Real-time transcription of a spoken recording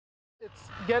It's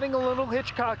getting a little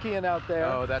Hitchcockian out there.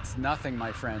 Oh, that's nothing,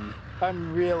 my friend.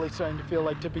 I'm really starting to feel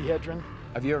like Tippy Hedren.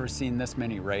 Have you ever seen this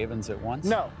many ravens at once?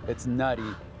 No. It's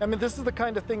nutty. I mean, this is the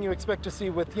kind of thing you expect to see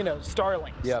with, you know,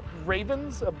 starlings. Yep.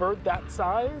 Ravens, a bird that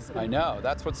size. I know.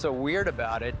 That's what's so weird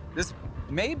about it. This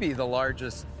may be the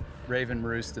largest raven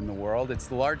roost in the world. It's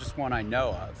the largest one I know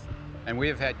of. And we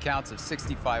have had counts of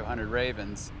 6,500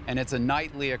 ravens, and it's a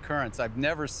nightly occurrence. I've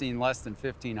never seen less than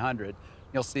 1,500.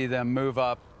 You'll see them move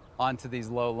up onto these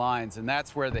low lines, and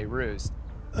that's where they roost.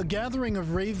 A gathering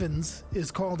of ravens is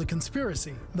called a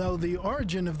conspiracy, though the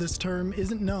origin of this term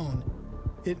isn't known.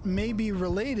 It may be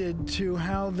related to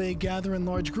how they gather in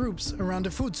large groups around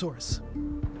a food source.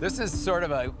 This is sort of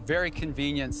a very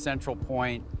convenient central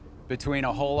point between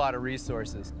a whole lot of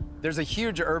resources. There's a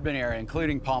huge urban area,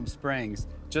 including Palm Springs,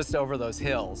 just over those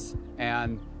hills.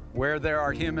 And where there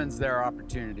are humans, there are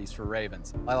opportunities for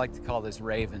ravens. I like to call this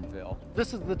Ravenville.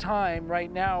 This is the time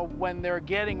right now when they're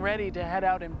getting ready to head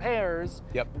out in pairs.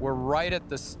 Yep, we're right at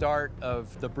the start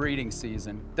of the breeding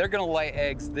season. They're gonna lay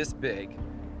eggs this big,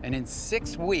 and in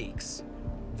 6 weeks,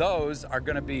 those are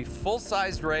gonna be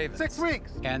full-sized ravens. 6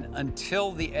 weeks. And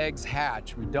until the eggs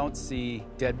hatch, we don't see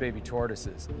dead baby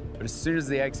tortoises. But as soon as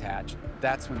the eggs hatch,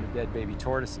 that's when the dead baby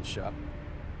tortoises show up.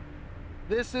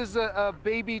 This is a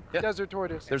baby desert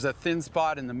tortoise. There's a thin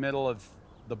spot in the middle of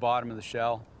the bottom of the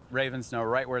shell. Ravens know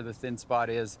right where the thin spot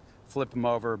is, flip them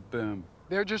over, boom.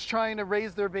 They're just trying to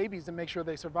raise their babies and make sure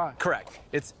they survive. Correct.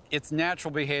 It's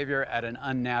natural behavior at an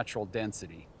unnatural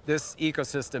density. This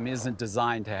ecosystem isn't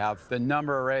designed to have the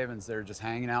number of ravens that are just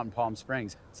hanging out in Palm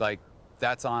Springs. It's like,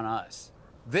 that's on us.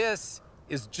 This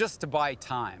is just to buy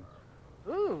time.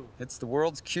 Ooh. It's the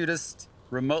world's cutest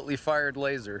remotely fired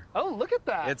laser. Oh, look at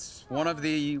that. It's one of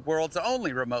the world's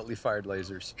only remotely fired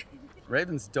lasers.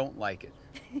 Ravens don't like it.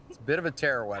 It's a bit of a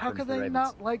terror weapon. How could for they ravens.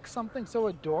 not like something so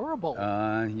adorable?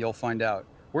 You'll find out.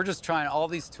 We're just trying all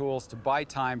these tools to buy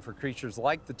time for creatures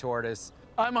like the tortoise.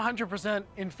 I'm 100%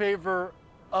 in favor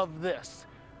of this.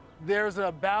 There's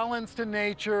a balance to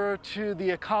nature, to the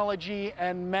ecology,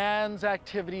 and man's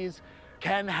activities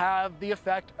can have the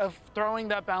effect of throwing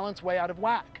that balance way out of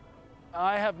whack.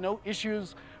 I have no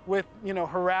issues with, you know,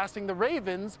 harassing the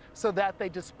ravens so that they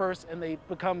disperse and they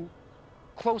become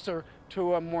closer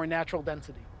to a more natural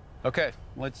density. Okay,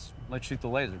 let's shoot the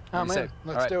laser. Oh man,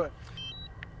 let's do it.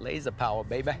 Laser power,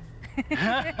 baby.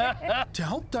 To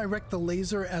help direct the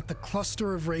laser at the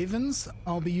cluster of ravens,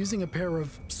 I'll be using a pair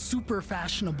of super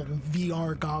fashionable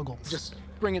VR goggles. Just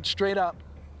bring it straight up.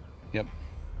 Yep.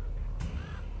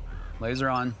 Laser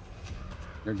on.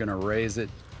 You're gonna raise it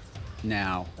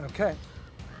now. Okay.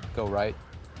 Go right,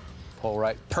 pull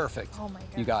right, perfect. Oh my God.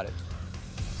 You got it.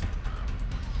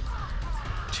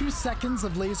 2 seconds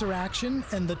of laser action,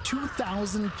 and the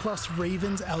 2,000 plus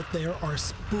ravens out there are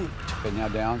spooked. Okay, now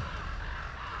down.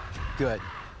 Good.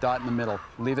 Dot in the middle.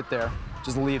 Leave it there.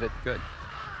 Just leave it. Good.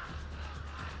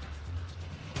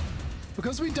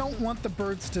 Because we don't want the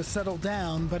birds to settle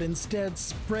down, but instead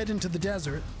spread into the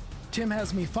desert, Tim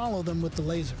has me follow them with the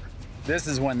laser. This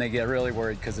is when they get really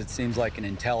worried because it seems like an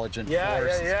intelligent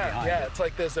force is behind it. It's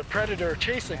like there's a predator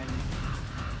chasing.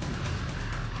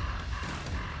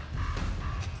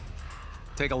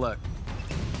 Take a look.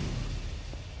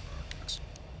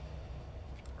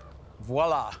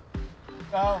 Voila.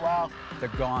 Oh, wow. They're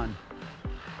gone.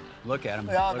 Look at them.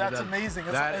 Yeah, that's amazing.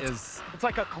 It's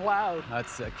like a cloud.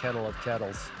 That's a kettle of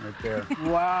kettles right there.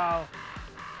 Wow.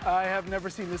 I have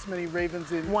never seen this many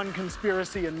ravens in one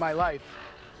conspiracy in my life.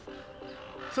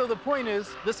 So the point is,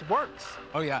 this works.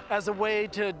 Oh, yeah. As a way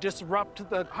to disrupt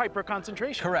the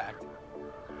hyper-concentration. Correct.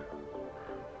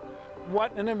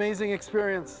 What an amazing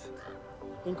experience.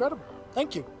 Incredible.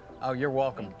 Thank you. Oh, you're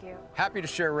welcome. Thank you. Happy to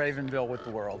share Ravenville with the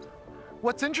world.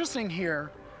 What's interesting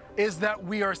here is that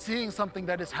we are seeing something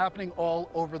that is happening all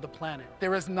over the planet.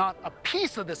 There is not a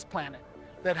piece of this planet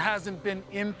that hasn't been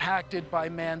impacted by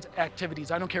man's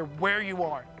activities. I don't care where you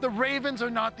are. The ravens are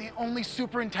not the only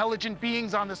super intelligent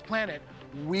beings on this planet.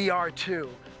 We are too.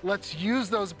 Let's use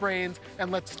those brains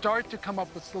and let's start to come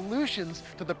up with solutions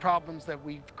to the problems that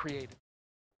we've created.